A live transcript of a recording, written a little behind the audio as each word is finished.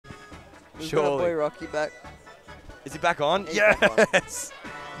We've got our boy Rocky back. Is he back on? He's Yes! back on.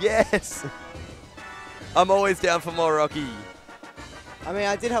 Yes! I'm always down for more Rocky. I mean,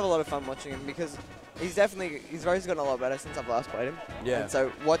 I did have a lot of fun watching him because he's always gotten a lot better since I've last played him. Yeah. And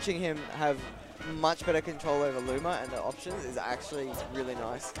so watching him have much better control over Luma and the options is actually really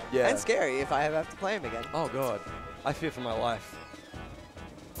nice. Yeah. And scary if I ever have to play him again. Oh, God. I fear for my life.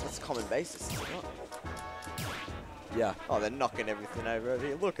 That's a common basis, is it not? Yeah. Oh, they're knocking everything over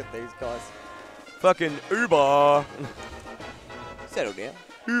here. Look at these guys. Fucking Uber. Settle down.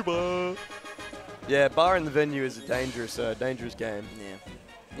 Uber. Yeah, bar in the venue is a dangerous game. Yeah.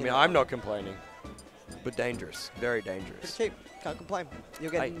 I mean, I'm not complaining, but dangerous. Very dangerous. It's cheap. Can't complain.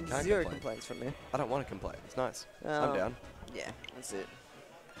 You'll get Can't zero complain. complaints from me. I don't want to complain. It's nice. I'm down. Yeah, that's it.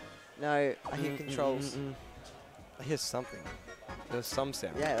 No, I hear controls. I hear something. There's some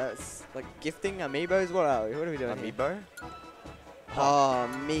sound. Yeah, that's like gifting amiibos. What are we? What are we doing here? Amiibo? Oh,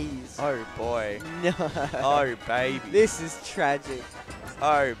 me's. Oh, boy. No. Oh, baby. This is tragic.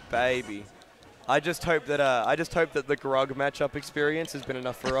 Oh, baby. I just hope that the Grog matchup experience has been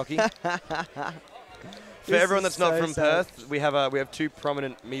enough for Rocky. For everyone that's not from Perth, we have two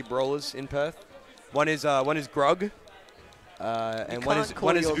prominent me brawlers in Perth. One is Grog, and one is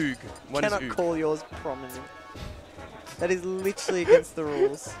Oog. You cannot call yours prominent. That is literally against the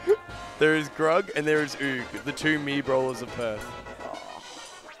rules. There is Grog and there is Oog, the two me brawlers of Perth.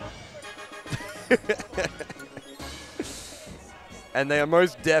 And they are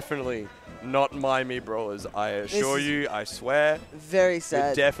most definitely not my me brawlers. I assure you, I swear. Very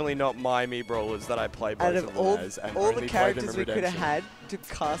sad. They're definitely not my me brawlers that I play both Out of of them as. And all only the play them characters in we could have had to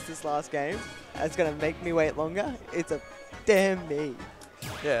cast this last game, that's gonna make me wait longer. It's a damn me.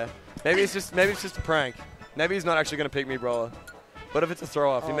 Yeah. Maybe it's just a prank. Maybe he's not actually gonna pick me brawler. But if it's a throw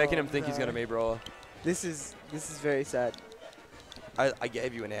off, you're making him think he's gonna me brawler. This is very sad. I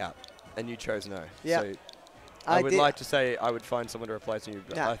gave you an out, and you chose no. Yeah. So I would like to say I would find someone to replace you,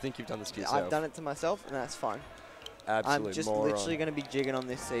 but I think you've done this to yourself. I've done it to myself, and that's fine. Absolute I'm just moron. literally going to be jigging on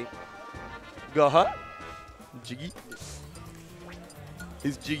this seat. Go ahead. Jiggy.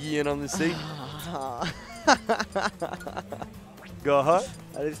 Is Jiggy in on the seat? Go ahead.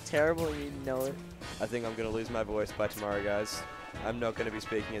 That is terrible, and you know it. I think I'm going to lose my voice by tomorrow, guys. I'm not going to be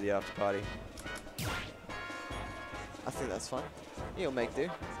speaking at the after party. I think that's fine. You'll make do.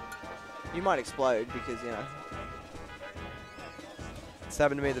 You might explode because, you know. It's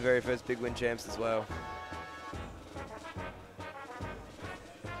happened to me at the very first Big Win Champs as well.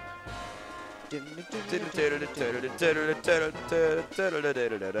 So we're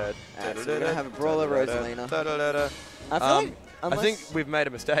going to have a Brawler Rosalina. I think we've made a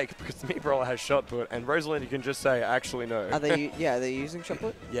mistake because the Meat Brawler has shot put and Rosalina can just say, actually no. Are they, are they using shot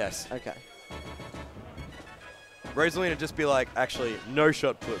put? Yes. Okay. Rosalina just be like, actually, no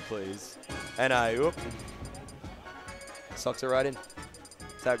shot put, please. And whoop. Socks it right in.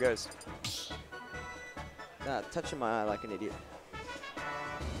 That's how it goes. Touching my eye like an idiot.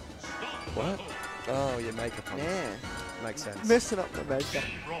 What? Oh, your makeup on. Yeah. Makes sense. Messing up my makeup.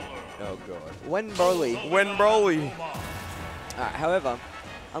 Oh, God. When Broly. However,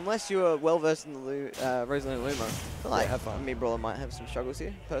 unless you are well versed in the Rosalina Luma, I feel like have fun. me Brawler might have some struggles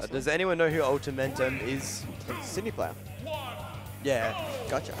here. Personally. Does anyone know who UltimentM is? Sydney player. Yeah.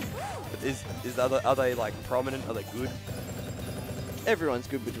 Gotcha. Are they like prominent? Are they good? Everyone's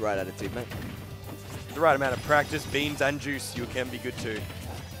good with the right attitude, mate. The right amount of practice, beans and juice, you can be good too.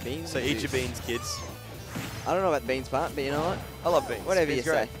 Beans. So eat your beans, kids. I don't know about the beans part, but you know what? I love beans. Whatever beans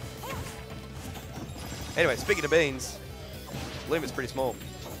you say. Anyway, speaking of beans, Luma's pretty small.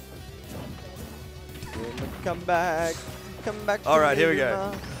 Come back. Come back. All right, here we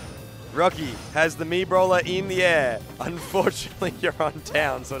go. Rocky has the me brawler in the air. Unfortunately, you're on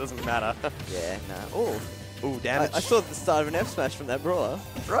down, so it doesn't matter. Yeah, nah. Ooh. Ooh, damage. I saw the start of an F smash from that Brawler.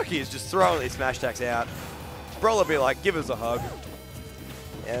 Rocky is just throwing these smash attacks out. Brawler be like, give us a hug.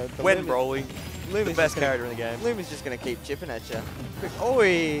 Yeah, when Broly. The best character in the game. Luma's just going to keep chipping at you.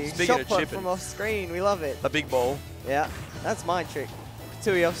 Oi! Shot put from off screen. We love it. A big ball. Yeah, that's my trick.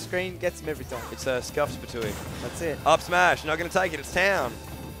 Patui off screen gets him every time. It's a scuffed Patui. That's it. Up smash. Not going to take it. It's town.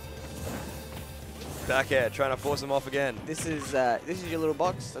 Back air. Trying to force him off again. This is your little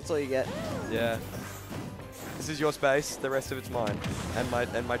box. That's all you get. Yeah. This is your space. The rest of it's mine and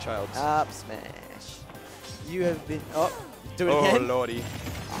my child's. Up smash. You have been. Oh, do it again. Oh lordy.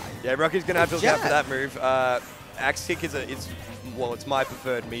 Yeah, Rocky's gonna have to look out for that move. Axe kick is it's my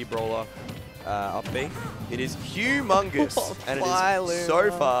preferred me brawler up B. It is humongous and it is so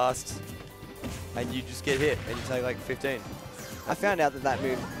fast, and you just get hit and you take like 15. I found out that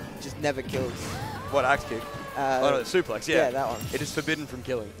move just never kills. What, axe kick? Oh no, the suplex, yeah. Yeah, that one. It is forbidden from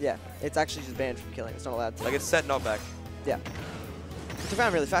killing. Yeah, it's actually just banned from killing. It's not allowed to. Like it's set knockback. Yeah. Which I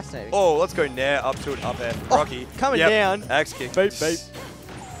found really fascinating. Oh, let's go nair up to an up air. Oh, Rocky. coming down. Axe kick. Beep, beep.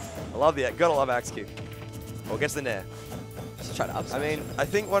 I love the, gotta love axe kick. Oh, gets the nair. Just try to up. I mean, I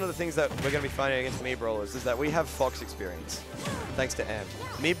think one of the things that we're going to be finding against me brawlers is that we have Fox experience, thanks to M.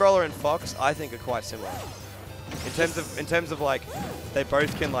 Me brawler and Fox, I think, are quite similar. In terms of like, they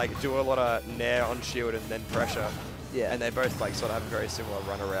both can like do a lot of nair on shield and then pressure. Yeah. And they both like sort of have a very similar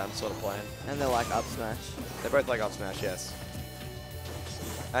run around sort of plan. And they're like up smash. They're both like up smash, yes.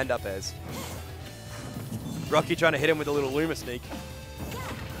 And up airs. Rocky trying to hit him with a little Luma sneak.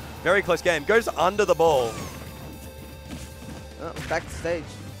 Very close game. Goes under the ball. Oh, back to stage.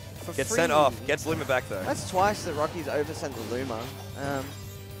 Gets sent off. Gets Luma back though. That's twice that Rocky's oversent the Luma.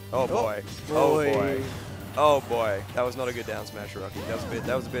 Oh boy. Oh boy. Oh boy. That was not a good down smash, Rocky.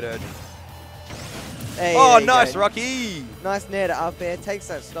 That was a bit urgent. Hey, oh, nice, Rocky! Nice nair to up air. Takes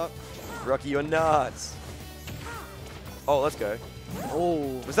that stock. Rocky, you're nuts. Oh, let's go.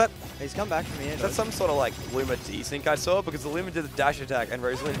 Oh. Was that? He's come back from here. Is that some sort of like Luma desync I saw? Because the Luma did the dash attack and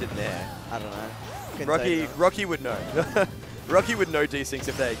Rosalina did nair. I don't know. Rocky would know. Rocky would know desyncs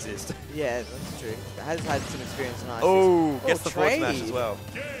if they exist. Yeah, that's true. Has had some experience in ice. Oh, gets the forward smash as well.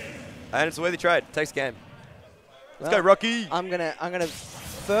 And it's a worthy trade. Takes game. Let's go, Rocky. I'm gonna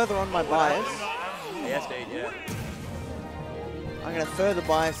further on my bias. Yes, dude, yeah. I'm gonna further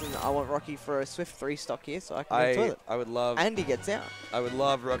bias, and I want Rocky for a swift 3 stock here, so I can go toilet. I would love. And he gets out. I would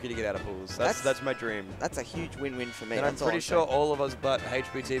love Rocky to get out of pools. That's my dream. That's a huge win-win for me. And I'm pretty sure all of us but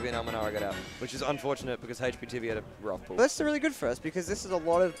HBTV and Almanara got out, which is unfortunate because HBTV had a rough pool. But that's really good for us because this is a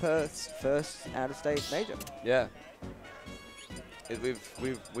lot of Perth's first out-of-state major. Yeah.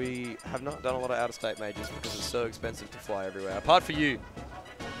 We have not done a lot of out-of-state majors because it's so expensive to fly everywhere. Apart from you.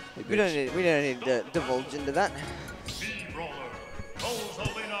 We don't need to divulge into that.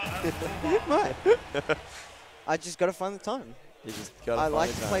 Right. I just got to find the time. You just gotta I find like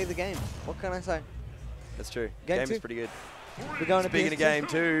the to time. play the game. What can I say? That's true. Game is pretty good. We're going Speaking to of game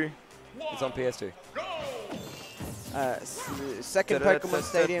 2, it's on PS2. Second Pokemon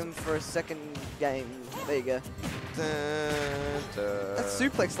Stadium for a second game. There you go. That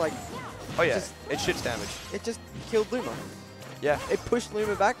suplex, like... Oh yeah, it shits damage. It just killed Luma. Yeah. It pushed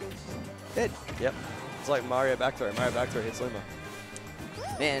Luma back and dead. Yep. It's like Mario back throw. Mario back throw hits Luma.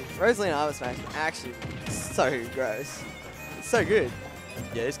 Man, Rosalina Armor Smash actually so gross. It's so good.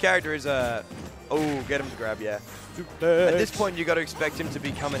 Yeah, his character is oh, get him to grab, yeah. At this point, you got to expect him to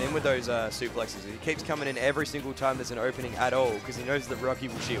be coming in with those suplexes. He keeps coming in every single time there's an opening at all because he knows that Rocky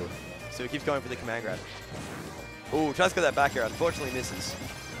will shield. So he keeps going for the command grab. Oh, tries to get that back air. Unfortunately, misses.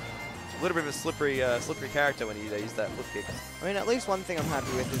 A little bit of a slippery character when he used that flip kick. I mean, at least one thing I'm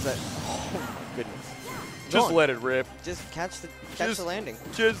happy with is that. Oh my goodness. Just let it rip. Just catch the landing.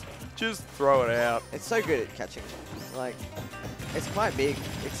 Just throw it out. It's so good at catching. Like, it's quite big,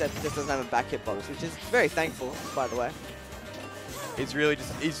 except it just doesn't have a back hitbox, which is very thankful, by the way. He's really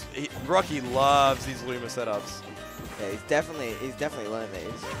just Rocky loves these Luma setups. Yeah, he's definitely learned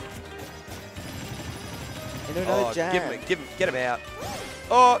these. Into another jab. Get him out.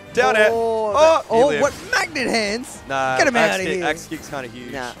 Oh, down air. Oh, what magnet hands? Nah, get him out of here. Axe kick's kind of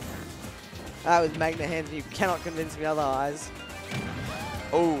huge. Nah. That was magnet hands, and you cannot convince me otherwise.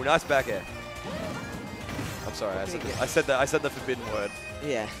 Oh, nice back air. I'm sorry, I said the forbidden word.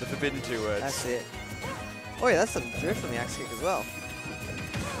 Yeah. The forbidden 2 words. That's it. Oh yeah, that's some drift on the axe kick as well.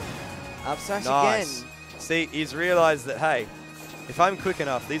 Up smash again. See, he's realized that, hey, if I'm quick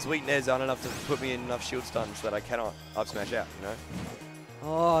enough, these weak nairs aren't enough to put me in enough shield stuns that I cannot up smash out, you know?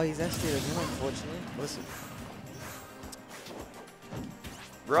 Oh, he's SD'd again, unfortunately. Listen.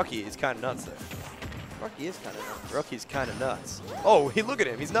 Rocky is kind of nuts, though. Rocky is kind of nuts. Rocky's kind of nuts. Oh, look at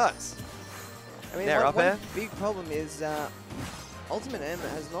him. He's nuts. I mean, one big problem is UltimentM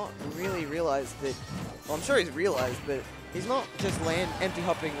has not really realized that... Well, I'm sure he's realized, but he's not just empty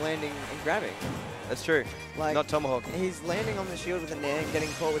hopping, landing, and grabbing. That's true. Like, not tomahawk. He's landing on the shield with a nair and getting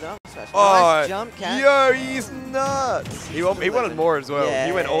caught with an up smash. Oh, nice jump catch. Yo, he's nuts. He wanted more as well. Yeah,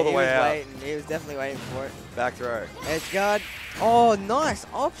 he went all the way out. He was definitely waiting for it. Back throw. Edge guard. Oh, nice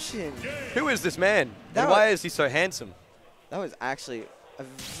option. Who is this man? And why is he so handsome? That was actually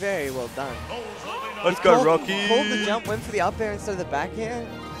very well done. Let's go, Rocky. Called the jump, went for the up air instead of the back air.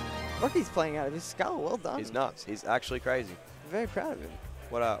 Rocky's playing out of his skull. Well done. He's nuts. He's actually crazy. I'm very proud of him.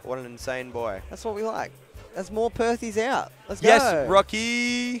 What an insane boy. That's what we like. That's more Perthy's out. Let's go. Yes,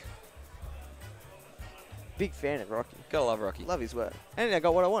 Rocky. Big fan of Rocky. Gotta love Rocky. Love his work. And I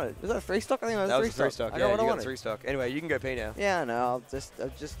got what I wanted. Was that a 3 stock? I think that was a 3 stock. Yeah, you got 3 stock. Anyway, you can go pee now. Yeah, I know. I'll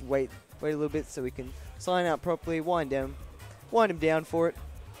just wait Wait a little bit so we can sign out properly, wind him down for it.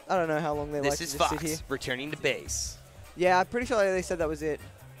 I don't know how long they like to just sit here. This is Fox returning to base. Yeah, I'm pretty sure they said that was it.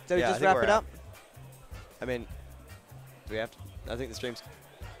 So we Yeah, just wrap it up? I mean, do we have to? I think the stream's...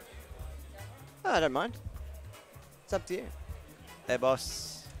 Oh, I don't mind. It's up to you. Hey,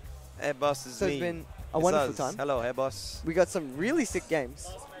 boss. Hey, boss, is So me. it's been a wonderful us. time. Hello, hey, boss. We got some really sick games.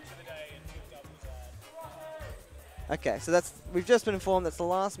 Okay, so we've just been informed that's the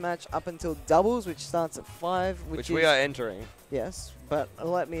last match up until doubles, which starts at 5. Which we are entering. Yes, but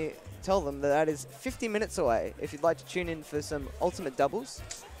let me tell them that is 50 minutes away. If you'd like to tune in for some ultimate doubles.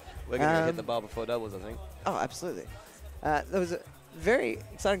 We're going to hit the bar before doubles, I think. Oh, absolutely. There was a very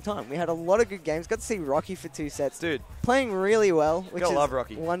exciting time. We had a lot of good games. Got to see Rocky for 2 sets. Dude. Playing really well, which is love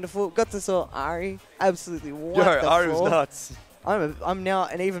Rocky. wonderful. Got to saw Ari. Absolutely Yo, Ari was nuts. I'm now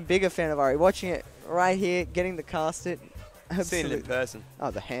an even bigger fan of Ari. Watching it right here, getting to cast it. Seen it in person.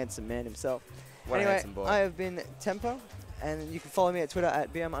 Oh, the handsome man himself. What a anyway, handsome boy. I have been Temper, and you can follow me at Twitter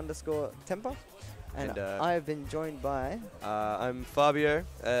at BM_Temper. And I have been joined by... I'm Fabio.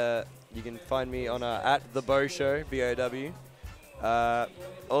 You can find me on at The Bow Show, BOW.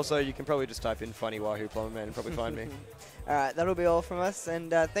 Also, you can probably just type in Funny Wahoo Plumberman and probably find me. All right, that'll be all from us.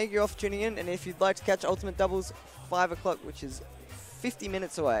 And thank you all for tuning in. And if you'd like to catch Ultimate Doubles, 5 o'clock, which is 50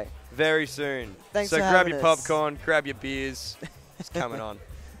 minutes away. Very soon. Thanks so for grab having your us. popcorn, grab your beers. It's coming on.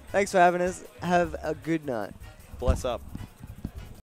 Thanks for having us. Have a good night. Bless up.